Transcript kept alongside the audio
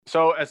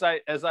So as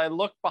I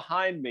look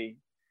behind me,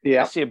 I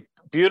Yeah, see a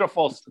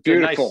beautiful, it's a nice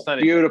beautiful,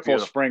 sunny, beautiful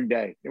beautiful. spring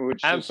day, which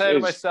I'm saying to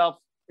is myself,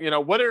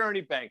 what did Ernie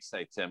Banks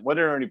say, Tim? What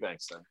did Ernie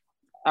Banks say?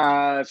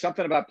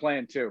 something about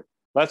playing two.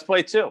 Let's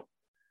play two.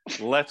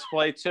 Let's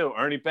play two.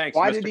 Ernie Banks,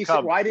 Why did Mr. he say?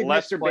 Cub. Why did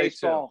Let's Mr. play two.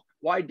 Baseball?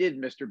 Why did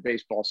Mr.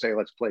 Baseball say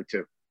let's play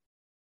two?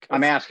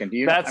 I'm asking. Do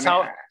you know? That's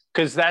how,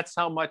 because that's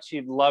how much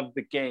he loved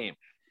the game.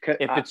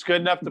 If it's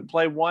good enough to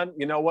play one,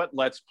 you know what?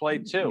 Let's play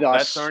two.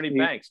 That's Ernie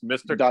Banks,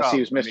 Mr. Thus, Cub.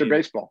 he was Mr.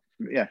 Baseball.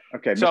 Yeah.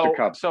 Okay. So, Mr.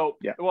 Cub. So,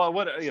 yeah. Well,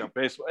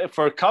 baseball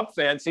for Cub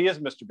fans, he is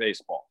Mr.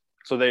 Baseball.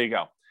 So there you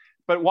go.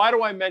 But why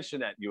do I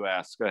mention that? You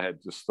ask. Go ahead.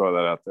 Just throw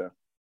that out there.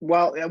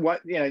 Well,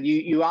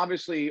 you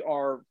obviously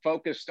are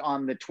focused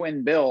on the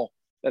twin bill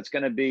that's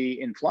going to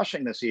be in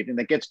Flushing this evening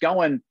that gets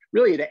going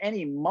really at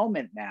any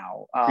moment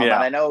now. And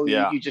I know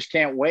you just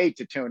can't wait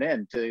to tune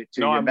in to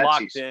your I'm Metsies.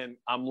 locked in.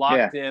 I'm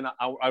locked in.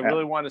 I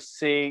really want to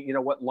see,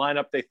 what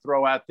lineup they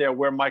throw out there,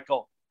 where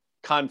Michael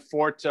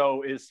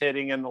Conforto is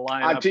hitting in the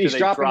lineup. He's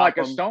dropping like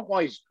a stone. Well,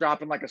 he's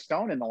dropping like a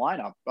stone in the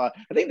lineup. I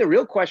think the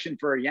real question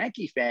for a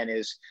Yankee fan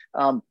is,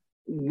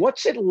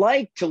 what's it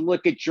like to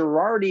look at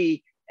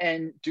Girardi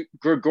and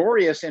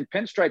Gregorius and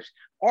pinstripes,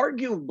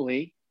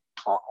 arguably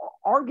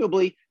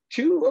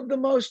two of the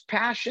most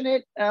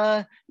passionate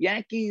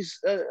Yankees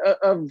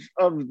of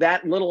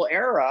that little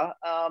era.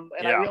 I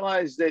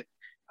realized that,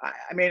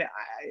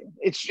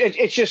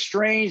 it's just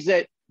strange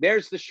that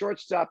there's the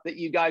shortstop that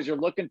you guys are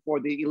looking for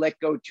that you let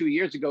go 2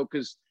 years ago,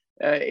 because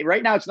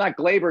right now it's not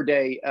Gleyber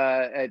Day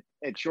at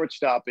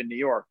shortstop in New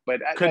York.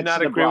 But could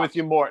not agree with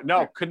you more.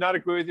 No, could not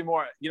agree with you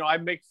more. I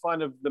make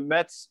fun of the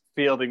Mets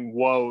fielding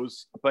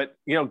woes, but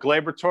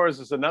Gleyber Torres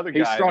is another guy.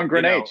 He's throwing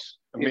grenades.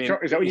 Is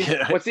that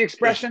what what's the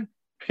expression?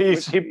 He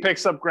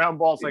picks up ground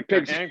balls like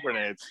hand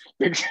grenades.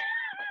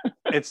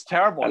 It's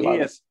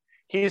terrible.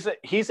 He's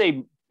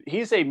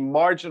a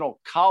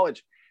marginal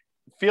college.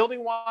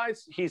 Fielding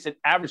wise, he's an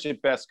average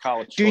at best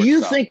college. Do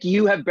you think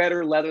you have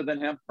better leather than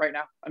him right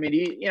now? I mean,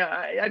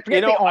 I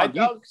forget the arm.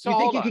 You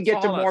think you could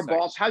get to more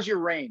balls? How's your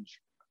range?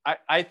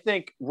 I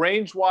think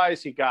range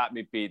wise, he got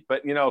me beat.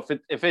 But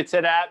if it's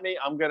at me,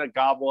 I'm gonna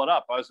gobble it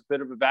up. I was a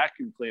bit of a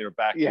vacuum cleaner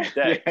back in the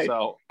day.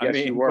 So yes,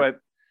 you were. But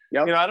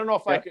I don't know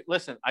if I could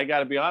listen. I got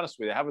to be honest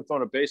with you. I haven't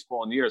thrown a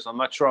baseball in years. I'm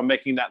not sure I'm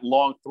making that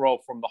long throw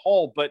from the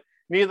hole, but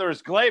neither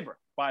is Gleyber,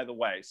 by the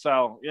way.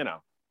 So,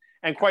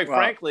 and quite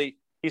frankly,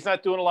 he's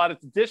not doing a lot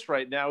at the dish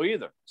right now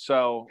either.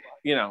 So,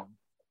 no,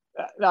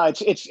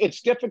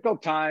 it's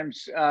difficult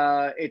times.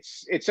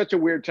 It's such a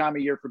weird time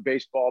of year for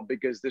baseball,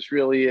 because this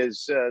really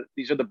is,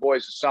 these are the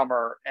boys of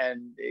summer,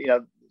 and,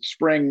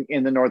 spring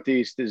in the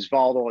Northeast is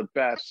volatile at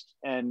best.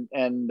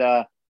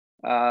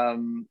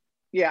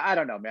 Yeah, I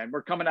don't know, man.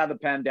 We're coming out of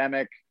the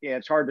pandemic. Yeah,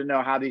 it's hard to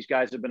know how these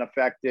guys have been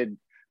affected.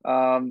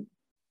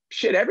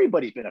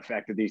 Everybody's been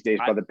affected these days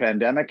by the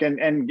pandemic,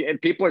 and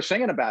people are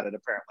singing about it,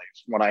 apparently,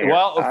 is what I hear.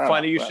 Well,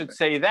 funny you should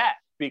say that,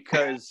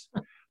 because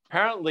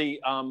apparently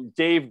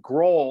Dave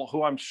Grohl,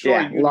 who I'm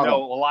sure you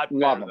know a lot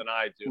better than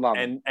I do,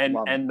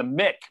 and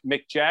the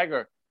Mick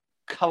Jagger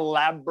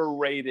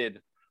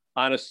collaborated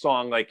on a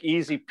song like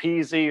Easy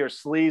Peasy or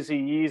Sleazy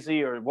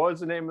Yeezy, or what was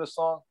the name of the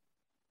song?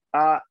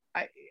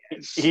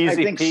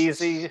 Easy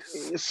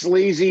Peasy,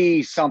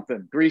 Sleazy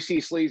something,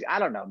 Greasy Sleazy. I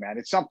don't know, man.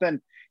 It's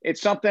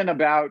something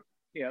about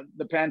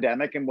the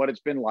pandemic and what it's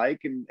been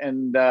like,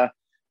 and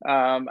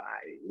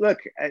look,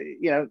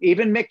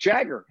 even Mick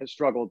Jagger has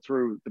struggled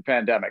through the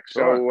pandemic.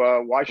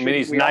 So why should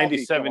he's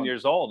 97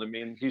 years old. I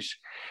mean, he's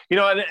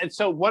and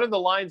so one of the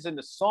lines in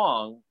the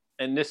song,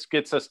 and this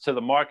gets us to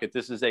the market.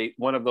 This is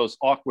one of those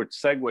awkward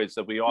segues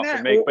that we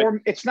often make. But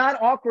it's not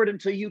awkward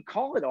until you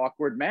call it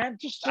awkward, man.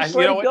 Just let it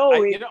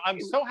go. I'm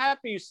so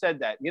happy you said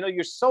that.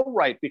 You're so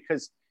right,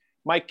 because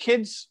my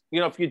kids,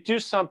 if you do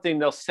something,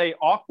 they'll say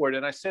awkward,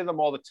 and I say them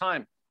all the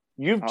time.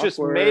 You've just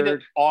made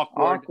it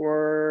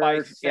awkward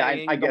by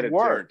saying the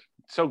word. Too.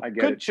 So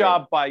good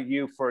job by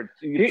you for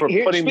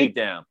putting me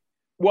down.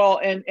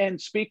 Well, and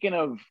speaking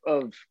of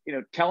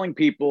telling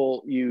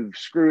people you've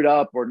screwed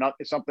up or not,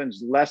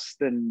 something's less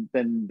than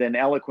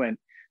eloquent.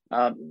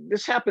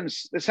 This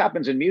happens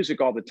in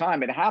music all the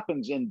time. It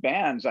happens in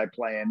bands I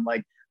play in.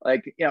 Like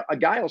a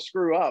guy will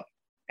screw up,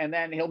 and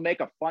then he'll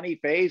make a funny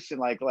face and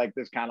like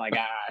this kind of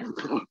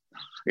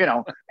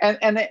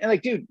and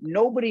like, dude,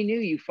 nobody knew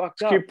you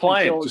fucked up. Keep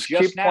playing. Just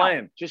keep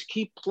playing. Just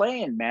keep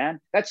playing,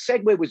 man. That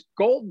segue was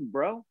golden,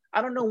 bro.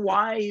 I don't know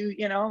why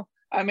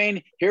I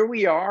mean, here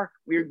we are.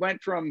 We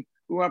went from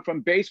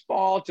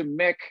baseball to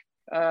Mick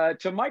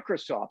to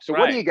Microsoft. So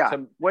what do you got?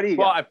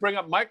 Well, I bring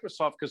up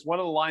Microsoft because one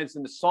of the lines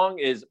in the song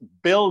is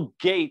Bill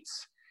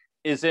Gates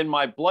is in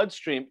my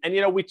bloodstream. And,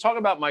 we talk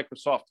about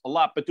Microsoft a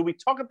lot, but do we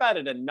talk about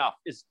it enough?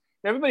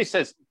 Everybody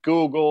says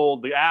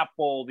Google, the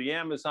Apple, the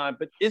Amazon,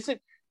 but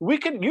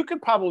you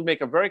could probably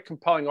make a very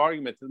compelling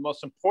argument that the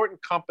most important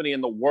company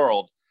in the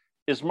world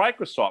is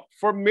Microsoft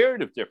for a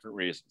myriad of different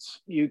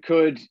reasons. You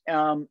could,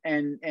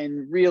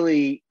 and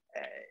really,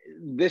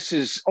 this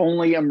has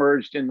only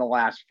emerged in the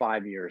last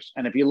 5 years.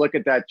 And if you look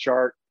at that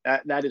chart,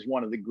 that is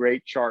one of the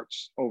great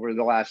charts over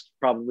the last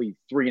probably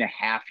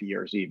 3.5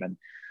 years even.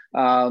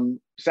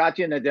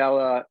 Satya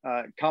Nadella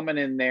coming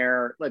in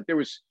there, like there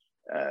was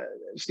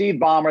Steve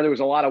Ballmer. There was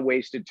a lot of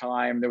wasted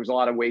time. There was a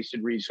lot of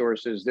wasted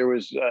resources. There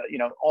was,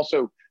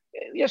 also,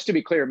 just to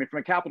be clear, I mean, from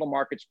a capital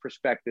markets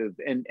perspective,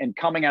 and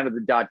coming out of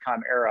the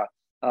 .com era,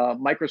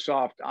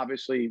 Microsoft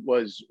obviously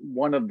was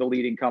one of the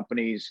leading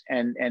companies,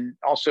 and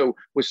also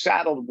was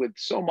saddled with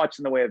so much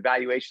in the way of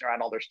valuation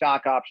around all their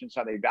stock options,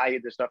 how they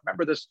valued this stuff.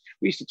 Remember this?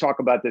 We used to talk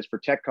about this for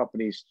tech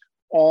companies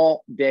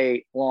all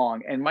day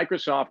long. And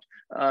Microsoft,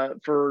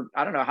 for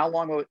I don't know how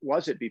long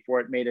was it before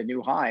it made a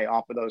new high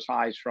off of those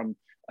highs from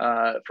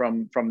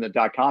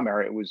the .com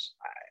era. It was,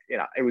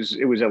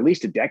 it was at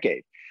least a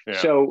decade. Yeah.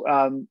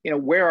 So,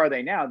 where are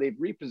they now? They've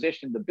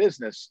repositioned the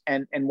business,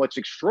 and what's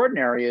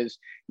extraordinary is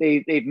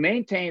they've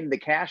maintained the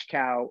cash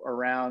cow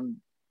around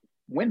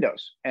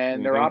Windows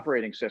and their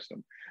operating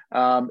system.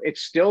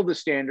 It's still the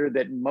standard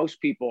that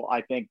most people, I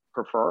think,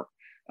 prefer.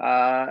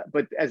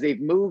 But as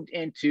they've moved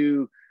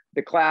into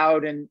the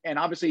cloud, and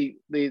obviously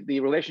the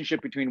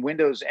relationship between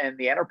Windows and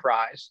the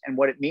enterprise and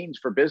what it means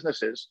for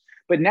businesses.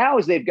 But now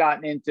as they've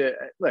gotten into,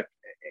 look,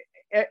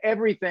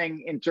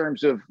 everything in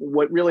terms of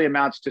what really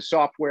amounts to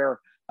software,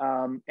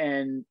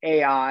 and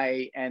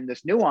AI, and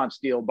this Nuance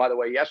deal, by the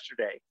way,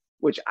 yesterday,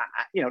 which,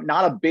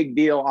 not a big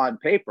deal on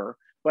paper,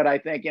 but I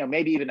think,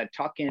 maybe even a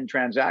tuck-in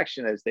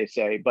transaction, as they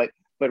say. But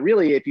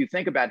really, if you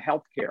think about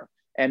healthcare,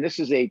 and this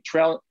is a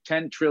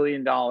 $10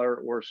 trillion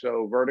or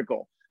so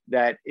vertical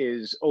that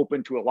is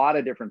open to a lot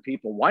of different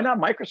people. Why not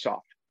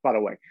Microsoft, by the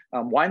way?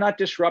 Why not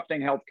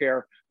disrupting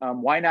healthcare?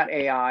 Why not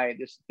AI?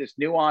 This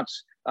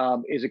Nuance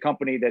is a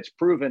company that's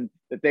proven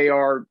that they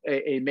are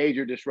a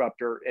major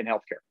disruptor in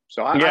healthcare.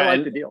 So I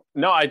like the deal.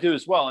 No, I do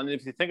as well. And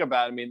if you think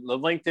about it, I mean, the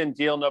LinkedIn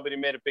deal, nobody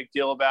made a big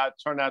deal about,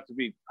 turned out to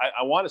be,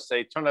 I want to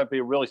say, turned out to be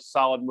a really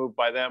solid move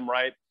by them,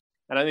 right?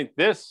 And I think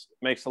this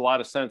makes a lot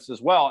of sense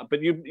as well.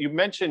 But you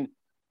mentioned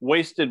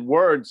wasted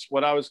words.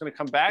 What I was going to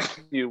come back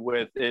to you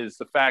with is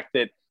the fact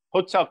that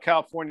Hotel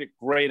California,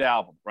 great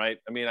album, right?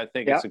 I mean, I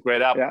think it's a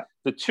great album. Yeah.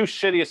 The two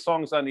shittiest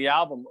songs on the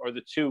album are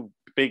the two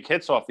big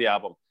hits off the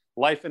album: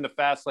 Life in the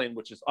Fast Lane,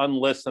 which is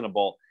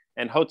unlistenable,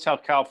 and Hotel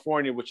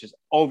California, which is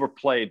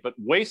overplayed. But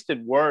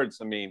Wasted Words,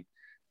 I mean,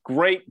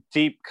 great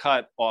deep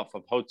cut off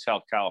of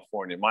Hotel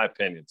California, in my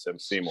opinion, Tim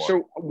Seymour.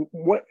 So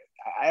what,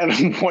 I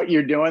don't know what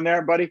you're doing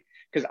there, buddy,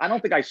 because I don't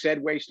think I said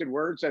wasted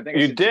words. I think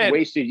I said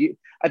wasted.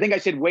 I think I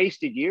said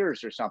wasted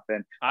years or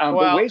something.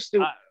 But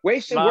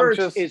wasted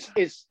words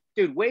is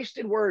dude.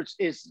 Wasted Words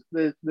is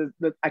the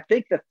I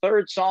think the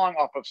third song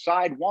off of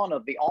side one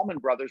of the Allman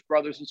Brothers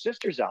and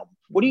Sisters album.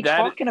 What are you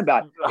talking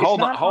about?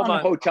 Hold on.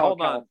 Hotel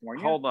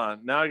California. Hold on.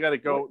 Now I got to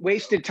go.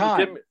 Wasted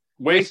Time.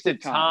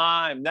 Wasted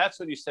time. That's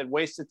what you said.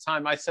 Wasted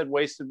Time. I said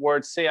Wasted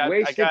Words. See,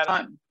 Wasted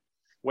Time.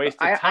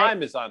 Wasted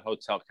Time is on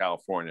Hotel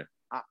California.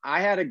 I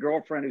had a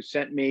girlfriend who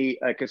sent me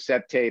a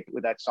cassette tape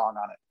with that song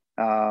on it.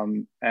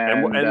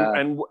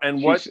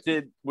 What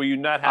were you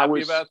not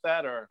happy about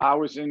that? Or I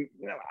was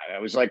I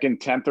was like in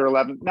 10th or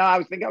 11th. No,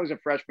 I think I was a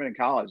freshman in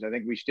college. I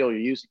think we still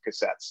used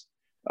cassettes,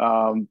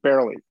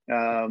 barely.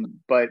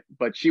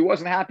 But she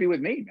wasn't happy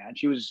with me, man.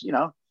 She was,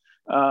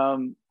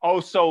 I'm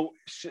afraid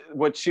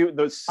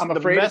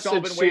it's all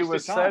been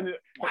wasted time.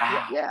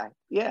 Wow.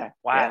 Yeah.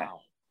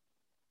 Wow.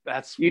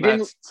 Yeah.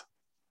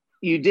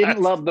 You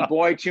didn't love the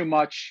boy too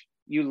much.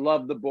 You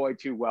loved the boy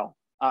too well.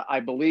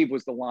 I believe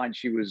was the line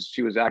she was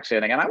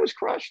accenting, and I was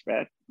crushed,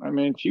 man. I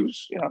mean, she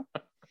was,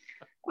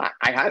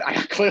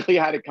 I clearly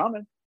had it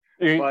coming.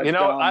 But,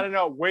 I don't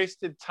know.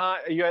 Wasted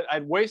time.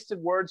 I'd Wasted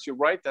Words. You're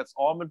right. That's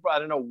Allman. I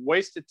don't know.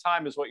 Wasted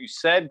Time is what you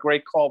said.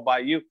 Great call by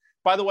you.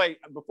 By the way,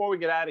 before we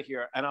get out of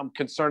here, and I'm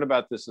concerned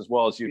about this as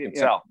well, as you can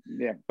tell.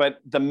 Yeah.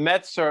 But the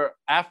Mets are,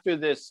 after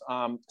this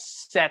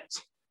set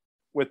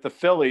with the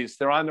Phillies,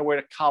 they're on their way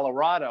to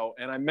Colorado,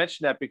 and I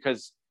mentioned that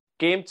because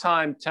game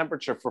time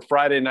temperature for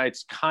Friday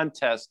night's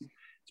contest,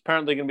 it's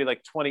apparently going to be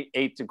like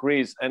 28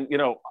 degrees. And,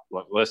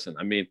 listen,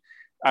 I mean,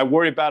 I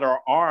worry about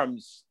our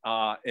arms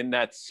in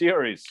that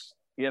series.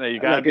 You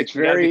got to be It's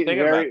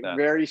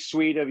very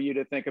sweet of you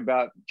to think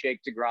about Jake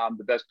DeGrom,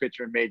 the best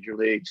pitcher in major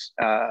leagues.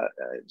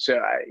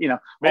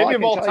 Maybe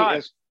of all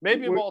time.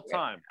 Maybe of all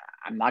time.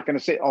 I'm not going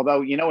to say,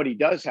 although you know what he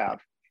does have?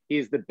 He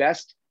is the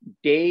best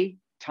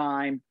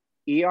daytime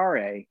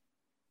ERA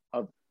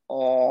of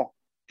all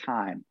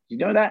time. You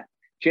know that?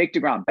 Jake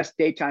DeGrom, best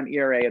daytime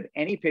ERA of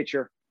any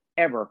pitcher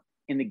ever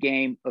in the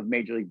game of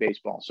Major League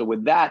Baseball. So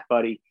with that,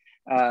 buddy,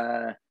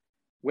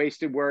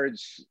 Wasted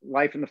Words,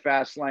 Life in the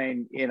Fast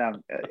Lane,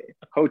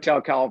 Hotel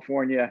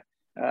California,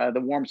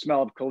 the warm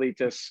smell of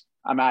colitas.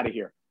 I'm out of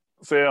here.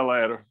 See you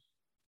later.